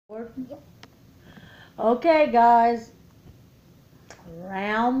Okay, guys.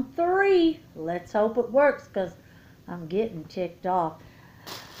 Round 3. Let's hope it works because I'm getting ticked off.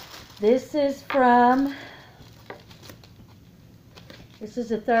 This is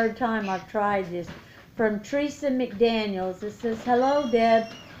the third time I've tried this. From Teresa McDaniels. It says, "Hello, Deb.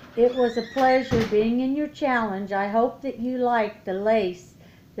 It was a pleasure being in your challenge. I hope that you like the lace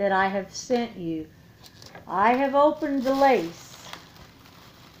that I have sent you." I have opened the lace.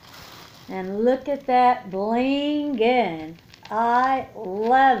 And look at that blingin'. I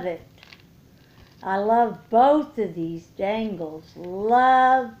love it. I love both of these dangles.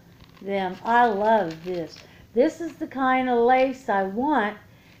 Love them. I love this. This is the kind of lace I want,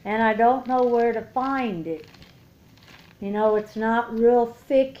 and I don't know where to find it. You know, it's not real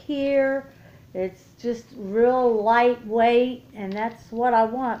thick here. It's just real lightweight, and that's what I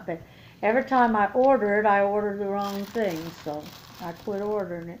want. But every time I order it, I order the wrong thing, so I quit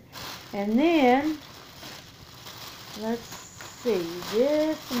ordering it. And then, let's see,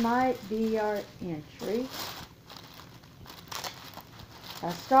 this might be our entry.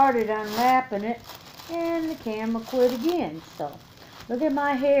 I started unwrapping it, and the camera quit again. So, look at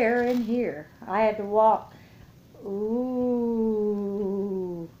my hair in here. I had to walk. Ooh,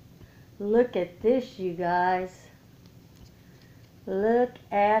 look at this, you guys. Look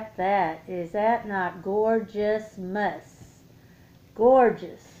at that. Is that not gorgeous?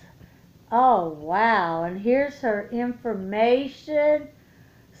 Gorgeous. Oh, wow. And here's her information.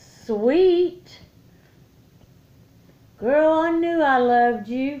 Sweet. Girl, I knew I loved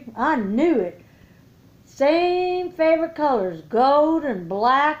you. I knew it. Same favorite colors, gold and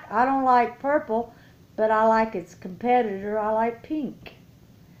black. I don't like purple, but I like its competitor. I like pink.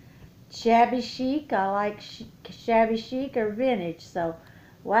 Shabby chic. I like shabby chic or vintage. So,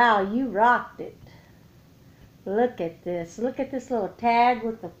 wow, you rocked it. Look at this. Look at this little tag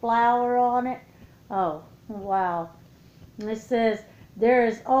with the flower on it. Oh, wow. And it says, "There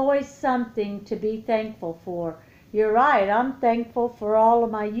is always something to be thankful for." You're right. I'm thankful for all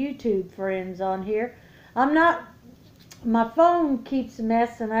of my YouTube friends on here. My phone keeps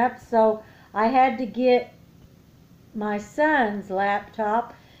messing up, so I had to get my son's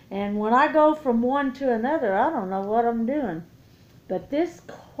laptop. And when I go from one to another, I don't know what I'm doing. But this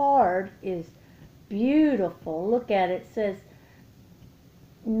card is beautiful. Look at it. It says,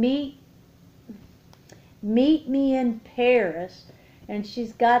 meet me in Paris. And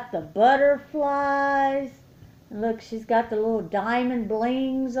she's got the butterflies. And look, she's got the little diamond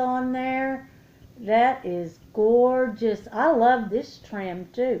blings on there. That is gorgeous. I love this trim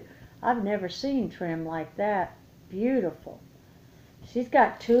too. I've never seen trim like that. Beautiful. She's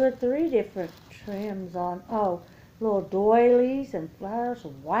got 2 or 3 different trims on. Oh, little doilies and flowers.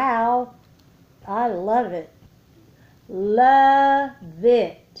 Wow. I love it. Love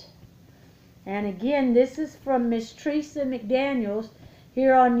it. And again, this is from Miss Teresa McDaniels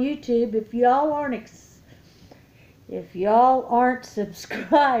here on YouTube. If y'all aren't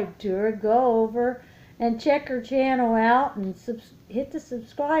subscribed to her, go over and check her channel out and hit the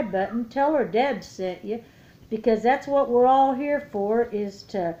subscribe button. Tell her Deb sent you, because that's what we're all here for, is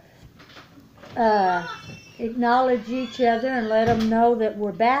to acknowledge each other and let them know that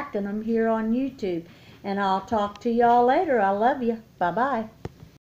we're backing them here on YouTube. And I'll talk to y'all later. I love you. Bye-bye.